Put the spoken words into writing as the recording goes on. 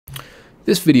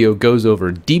This video goes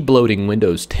over debloating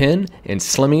Windows 10 and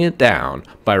slimming it down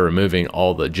by removing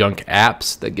all the junk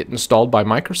apps that get installed by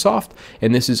Microsoft,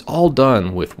 and this is all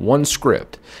done with one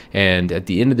script. And at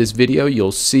the end of this video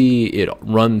you'll see it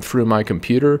run through my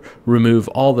computer, remove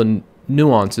all the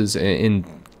nuances and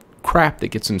crap that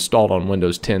gets installed on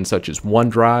Windows 10 such as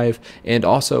OneDrive, and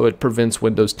also it prevents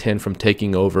Windows 10 from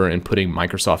taking over and putting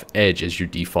Microsoft Edge as your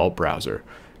default browser.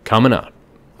 Coming up.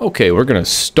 Okay, we're going to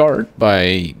start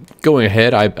by going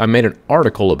ahead. I made an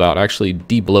article about actually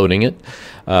debloating it.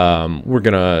 We're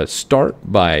going to start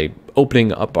by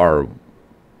opening up our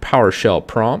PowerShell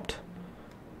prompt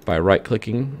by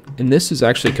right-clicking. And this is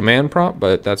actually a command prompt,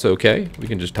 but that's okay. We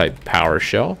can just type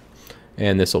PowerShell,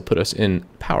 and this will put us in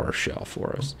PowerShell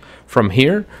for us. From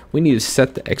here, we need to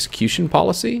set the execution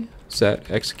policy. Set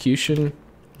execution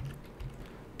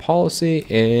policy,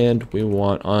 and we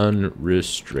want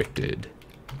unrestricted.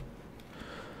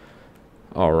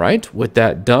 All right, with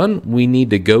that done, we need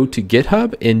to go to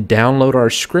GitHub and download our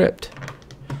script.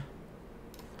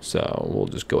 So we'll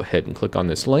just go ahead and click on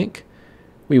this link.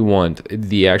 We want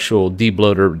the actual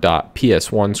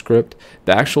debloater.ps1 script.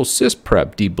 The actual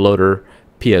sysprep debloater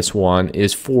ps1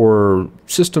 is for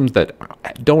systems that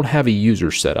don't have a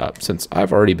user set up. Since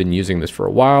I've already been using this for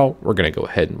a while, we're going to go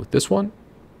ahead and with this one.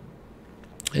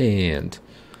 And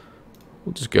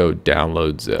we'll just go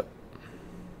download zip.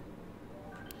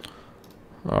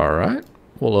 All right,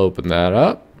 we'll open that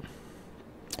up,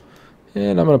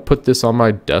 and I'm going to put this on my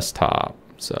desktop.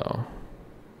 So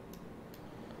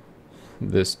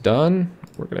this done,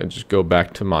 we're going to just go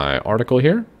back to my article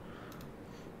here,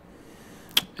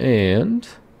 and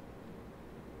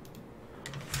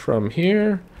from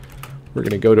here we're going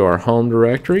to go to our home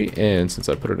directory, and since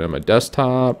I put it on my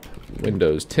desktop,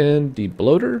 Windows 10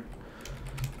 debloater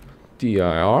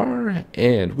dir,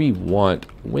 and we want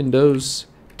Windows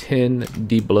 10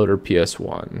 debloater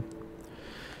ps1.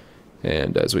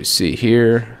 And as we see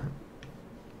here,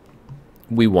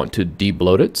 we want to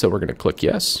debloat it, so we're going to click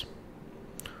yes.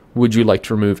 Would you like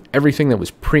to remove everything that was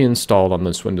pre-installed on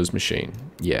this Windows machine?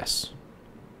 Yes.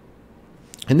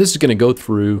 And this is going to go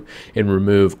through and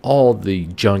remove all the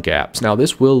junk apps. Now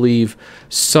this will leave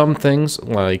some things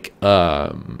like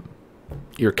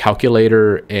your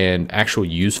calculator and actual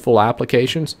useful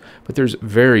applications, but there's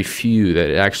very few that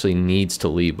it actually needs to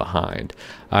leave behind.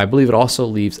 I believe it also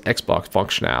leaves Xbox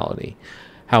functionality.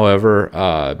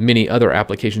 However, many other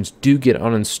applications do get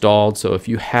uninstalled, so if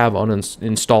you have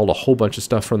installed a whole bunch of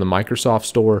stuff from the Microsoft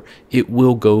Store, it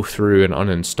will go through and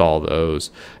uninstall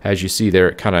those. As you see there,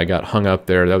 it kind of got hung up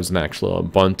there. That was an actual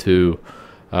Ubuntu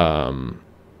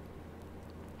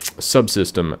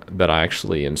subsystem that I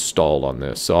actually installed on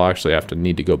this, so I'll actually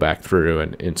need to go back through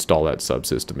and install that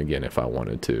subsystem again if I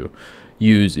wanted to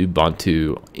use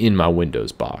Ubuntu in my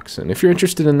Windows box. And if you're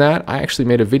interested in that, I actually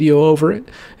made a video over it,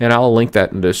 and I'll link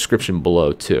that in the description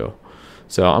below too.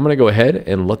 So I'm going to go ahead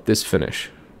and let this finish.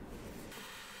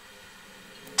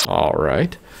 All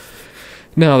right,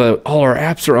 now that all our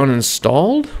apps are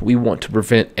uninstalled, we want to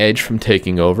prevent Edge from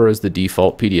taking over as the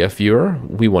default PDF viewer.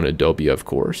 We want Adobe, of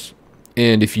course.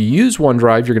 And if you use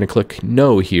OneDrive, you're going to click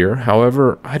no here.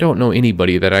 However, I don't know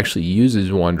anybody that actually uses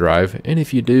OneDrive, and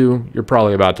if you do, you're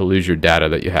probably about to lose your data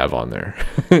that you have on there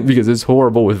because it's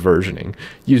horrible with versioning.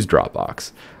 Use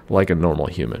Dropbox like a normal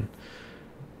human.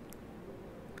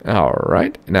 All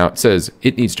right, now it says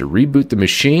it needs to reboot the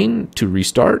machine to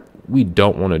restart. We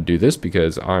don't want to do this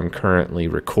because I'm currently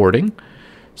recording.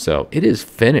 So it is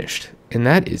finished, and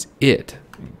that is it.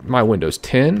 My Windows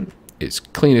 10 is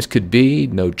clean as could be,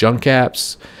 no junk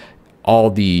apps, all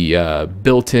the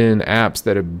built-in apps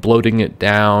that are bloating it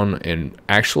down, and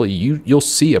actually you'll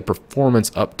see a performance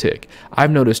uptick.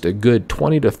 I've noticed a good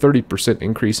 20 to 30%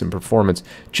 increase in performance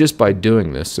just by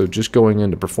doing this. So just going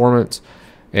into performance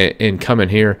and coming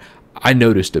here, I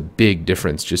noticed a big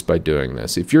difference just by doing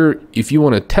this. If you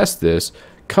want to test this,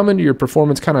 come into your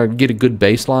performance, kind of get a good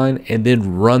baseline, and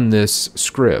then run this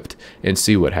script and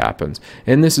see what happens.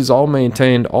 And this is all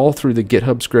maintained all through the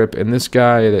GitHub script, and this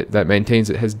guy that maintains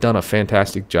it has done a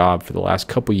fantastic job for the last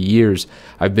couple of years.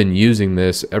 I've been using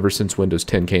this ever since Windows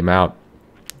 10 came out,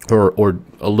 or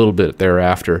a little bit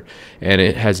thereafter, and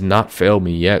it has not failed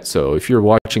me yet. So if you're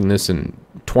watching this in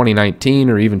 2019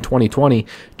 or even 2020,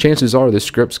 chances are this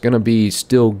script's going to be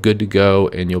still good to go,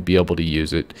 and you'll be able to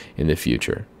use it in the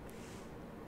future.